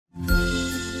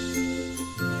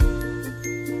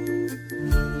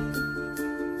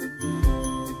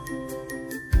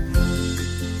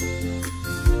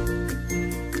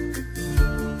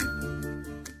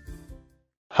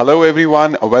Hello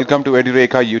everyone, welcome to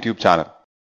Edureka YouTube channel.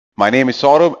 My name is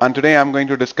Saurabh and today I'm going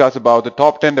to discuss about the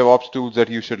top 10 DevOps tools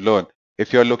that you should learn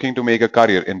if you're looking to make a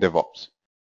career in DevOps.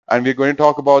 And we're going to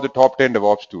talk about the top 10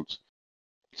 DevOps tools.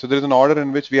 So there's an order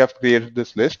in which we have created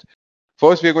this list.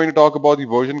 First, we're going to talk about the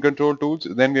version control tools.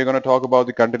 Then we're going to talk about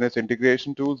the continuous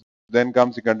integration tools. Then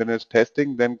comes the continuous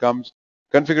testing. Then comes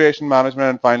configuration management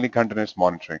and finally continuous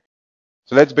monitoring.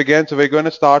 So let's begin. So we're going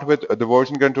to start with the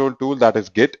version control tool, that is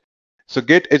Git. So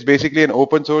Git is basically an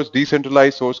open source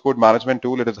decentralized source code management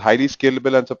tool. It is highly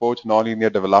scalable and supports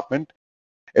nonlinear development.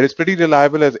 It is pretty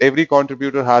reliable as every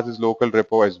contributor has his local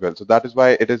repo as well. So that is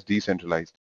why it is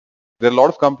decentralized. There are a lot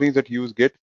of companies that use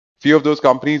Git. Few of those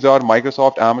companies are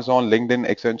Microsoft, Amazon, LinkedIn,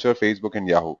 Accenture, Facebook, and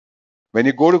Yahoo. When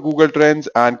you go to Google Trends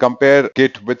and compare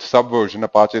Git with Subversion,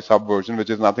 Apache Subversion,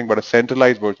 which is nothing but a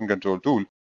centralized version control tool,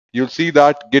 you'll see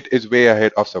that Git is way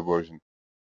ahead of Subversion.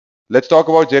 Let's talk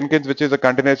about Jenkins, which is a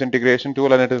continuous integration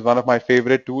tool, and it is one of my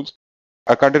favorite tools.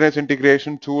 A continuous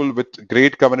integration tool with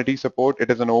great community support. It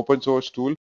is an open source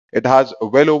tool. It has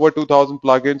well over 2,000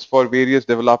 plugins for various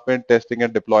development, testing,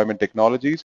 and deployment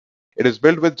technologies. It is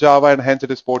built with Java and hence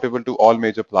it is portable to all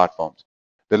major platforms.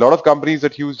 There are a lot of companies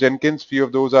that use Jenkins. Few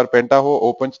of those are Pentaho,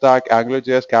 OpenStack,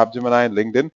 AngularJS, Capgemini, and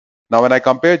LinkedIn. Now, when I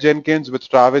compare Jenkins with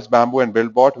Travis, Bamboo, and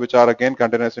BuildBot, which are again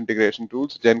continuous integration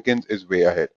tools, Jenkins is way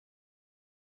ahead.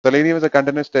 Selenium is a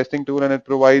continuous testing tool and it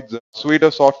provides a suite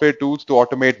of software tools to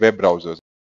automate web browsers.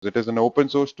 It is an open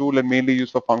source tool and mainly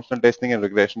used for functional testing and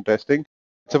regression testing.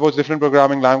 It supports different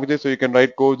programming languages, so you can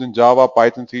write codes in Java,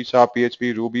 Python, C#,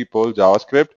 PHP, Ruby, Perl,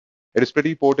 JavaScript. It is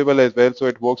pretty portable as well, so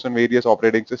it works on various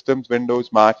operating systems,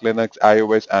 Windows, Mac, Linux,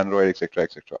 iOS, Android, etc.,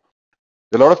 etc.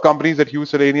 There are a lot of companies that use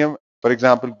Selenium. For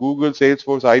example, Google,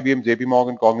 Salesforce, IBM,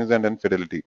 JPMorgan, Cognizant, and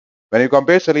Fidelity. When you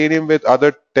compare Selenium with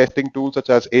other testing tools such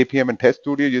as APM and Test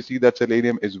Studio, you see that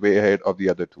Selenium is way ahead of the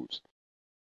other tools.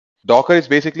 Docker is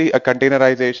basically a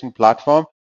containerization platform.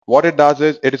 What it does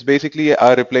is it is basically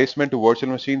a replacement to virtual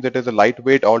machines. It is a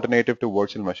lightweight alternative to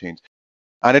virtual machines.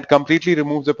 And it completely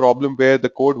removes the problem where the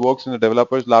code works in the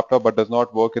developer's laptop but does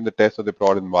not work in the test or the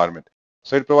prod environment.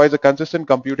 So it provides a consistent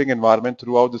computing environment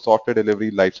throughout the software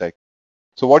delivery lifecycle.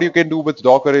 So what you can do with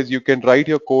Docker is you can write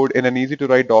your code in an easy to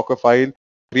write Docker file,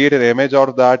 create an image out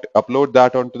of that, upload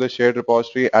that onto the shared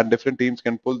repository, and different teams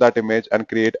can pull that image and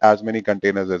create as many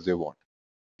containers as they want.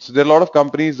 So there are a lot of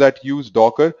companies that use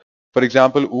Docker. For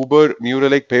example, Uber, New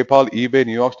Relic, PayPal, eBay,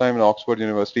 New York Times, and Oxford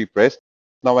University Press.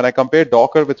 Now, when I compare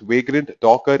Docker with Vagrant,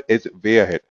 Docker is way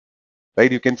ahead. Right?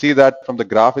 You can see that from the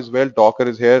graph as well. Docker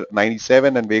is here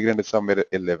 97 and Vagrant is somewhere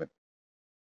 11.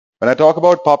 When I talk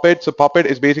about Puppet, so Puppet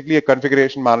is basically a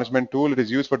configuration management tool. It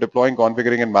is used for deploying,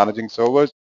 configuring, and managing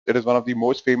servers. It is one of the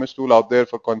most famous tools out there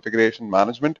for configuration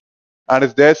management and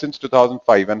is there since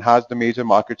 2005 and has the major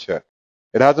market share.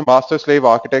 It has a master-slave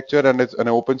architecture and is an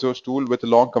open source tool with a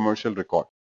long commercial record.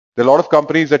 There are a lot of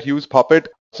companies that use Puppet: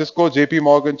 Cisco,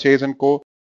 JPMorgan, Chase&Co,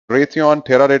 Raytheon,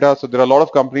 Teradata. So there are a lot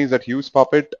of companies that use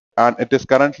Puppet and it is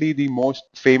currently the most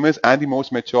famous and the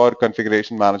most mature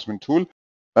configuration management tool.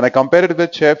 When I compare it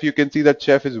with Chef, you can see that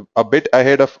Chef is a bit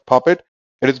ahead of Puppet.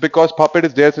 It is because Puppet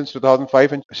is there since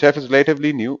 2005 and Chef is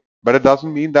relatively new, but it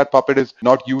doesn't mean that Puppet is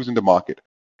not used in the market.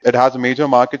 It has a major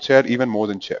market share, even more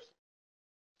than Chef.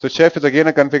 So Chef is again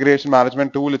a configuration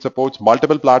management tool. It supports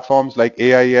multiple platforms like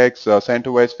AIX,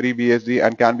 CentOS, FreeBSD,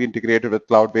 and can be integrated with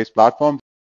cloud-based platforms.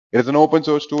 It is an open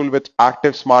source tool with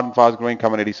active, smart, and fast-growing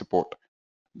community support.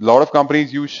 A lot of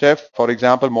companies use Chef. For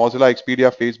example, Mozilla,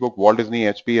 Expedia, Facebook, Walt Disney,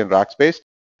 HP, and Rackspace.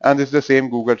 And this is the same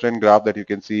Google Trend graph that you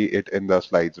can see it in the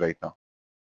slides right now.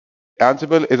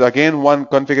 Ansible is again one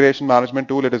configuration management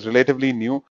tool. It is relatively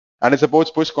new and it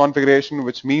supports push configuration,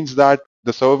 which means that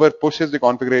the server pushes the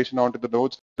configuration onto the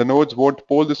nodes. The nodes won't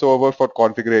poll the server for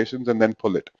configurations and then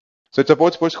pull it. So it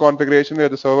supports push configuration where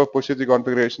the server pushes the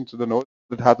configuration to the node.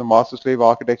 It has a master-slave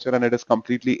architecture and it is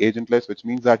completely agentless, which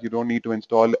means that you don't need to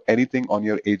install anything on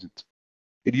your agents.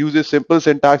 It uses simple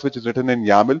syntax which is written in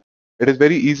YAML. It is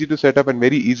very easy to set up and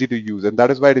very easy to use, and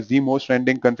that is why it is the most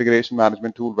trending configuration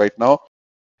management tool right now.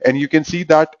 And you can see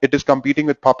that it is competing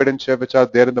with Puppet and Chef, which are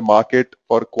there in the market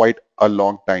for quite a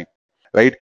long time,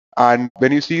 right? And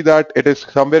when you see that it is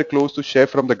somewhere close to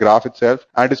Chef from the graph itself,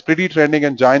 and it's pretty trending,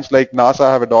 and giants like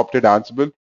NASA have adopted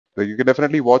Ansible. So you can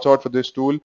definitely watch out for this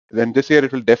tool. Then this year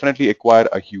it will definitely acquire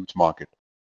a huge market.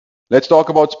 Let's talk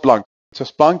about Splunk. So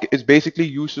Splunk is basically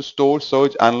used to store,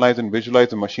 search, analyze, and visualize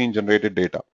the machine-generated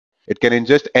data. It can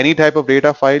ingest any type of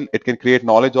data file. It can create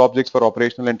knowledge objects for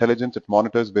operational intelligence. It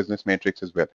monitors business metrics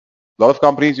as well. A lot of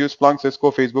companies use Splunk.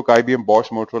 Cisco, Facebook, IBM, Bosch,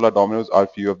 Motorola, Domino's are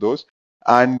few of those.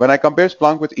 And when I compare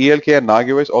Splunk with ELK and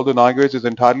Nagios, although Nagios is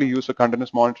entirely used for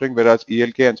continuous monitoring, whereas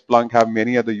ELK and Splunk have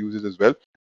many other uses as well.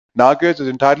 Nagios is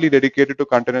entirely dedicated to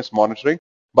continuous monitoring,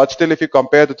 but still if you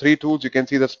compare the three tools, you can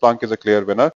see that Splunk is a clear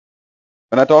winner.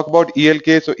 When I talk about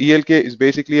ELK, so ELK is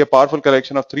basically a powerful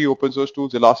collection of three open source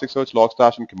tools, Elasticsearch,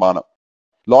 Logstash, and Kibana.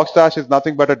 Logstash is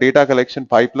nothing but a data collection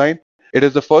pipeline. It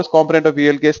is the first component of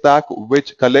ELK stack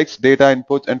which collects data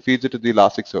inputs and feeds it to the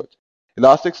Elasticsearch.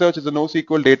 Elasticsearch is a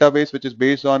NoSQL database which is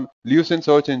based on Lucene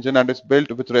search engine and is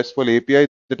built with RESTful APIs.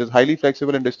 It is highly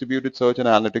flexible and distributed search and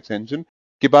analytics engine.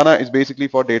 Kibana is basically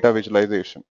for data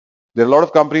visualization. There are a lot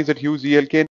of companies that use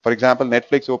ELK, for example,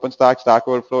 Netflix, OpenStack, Stack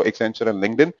Overflow, Accenture, and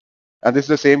LinkedIn. And this is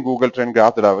the same Google trend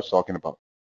graph that I was talking about.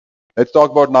 Let's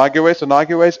talk about Nagios. So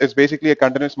Nagios is basically a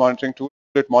continuous monitoring tool.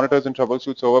 It monitors and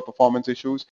troubleshoots server performance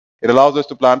issues. It allows us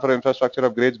to plan for infrastructure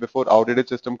upgrades before outdated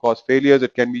system cause failures.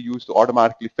 It can be used to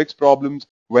automatically fix problems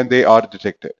when they are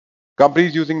detected.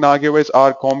 Companies using Nagios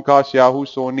are Comcast, Yahoo,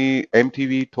 Sony,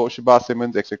 MTV, Toshiba,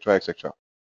 Siemens, etc., etc.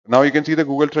 Now you can see the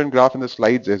Google trend graph in the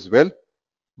slides as well.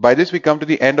 By this, we come to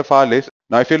the end of our list.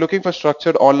 Now, if you're looking for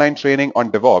structured online training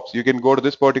on DevOps, you can go to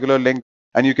this particular link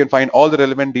and you can find all the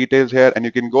relevant details here, and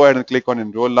you can go ahead and click on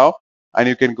enroll now, and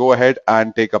you can go ahead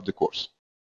and take up the course.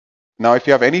 Now, if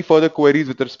you have any further queries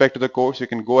with respect to the course, you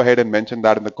can go ahead and mention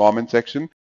that in the comment section.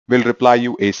 We'll reply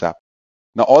you ASAP.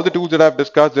 Now, all the tools that I've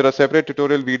discussed, there are separate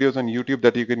tutorial videos on YouTube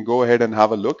that you can go ahead and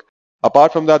have a look.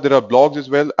 Apart from that, there are blogs as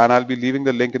well, and I'll be leaving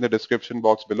the link in the description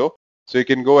box below, so you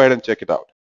can go ahead and check it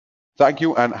out. Thank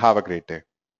you and have a great day.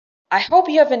 I hope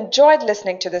you have enjoyed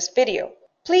listening to this video.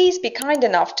 Please be kind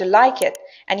enough to like it,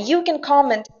 and you can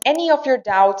comment any of your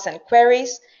doubts and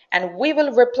queries, and we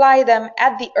will reply them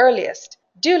at the earliest.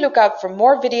 Do look out for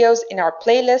more videos in our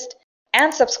playlist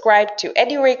and subscribe to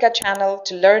Edureka channel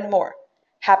to learn more.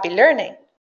 Happy learning!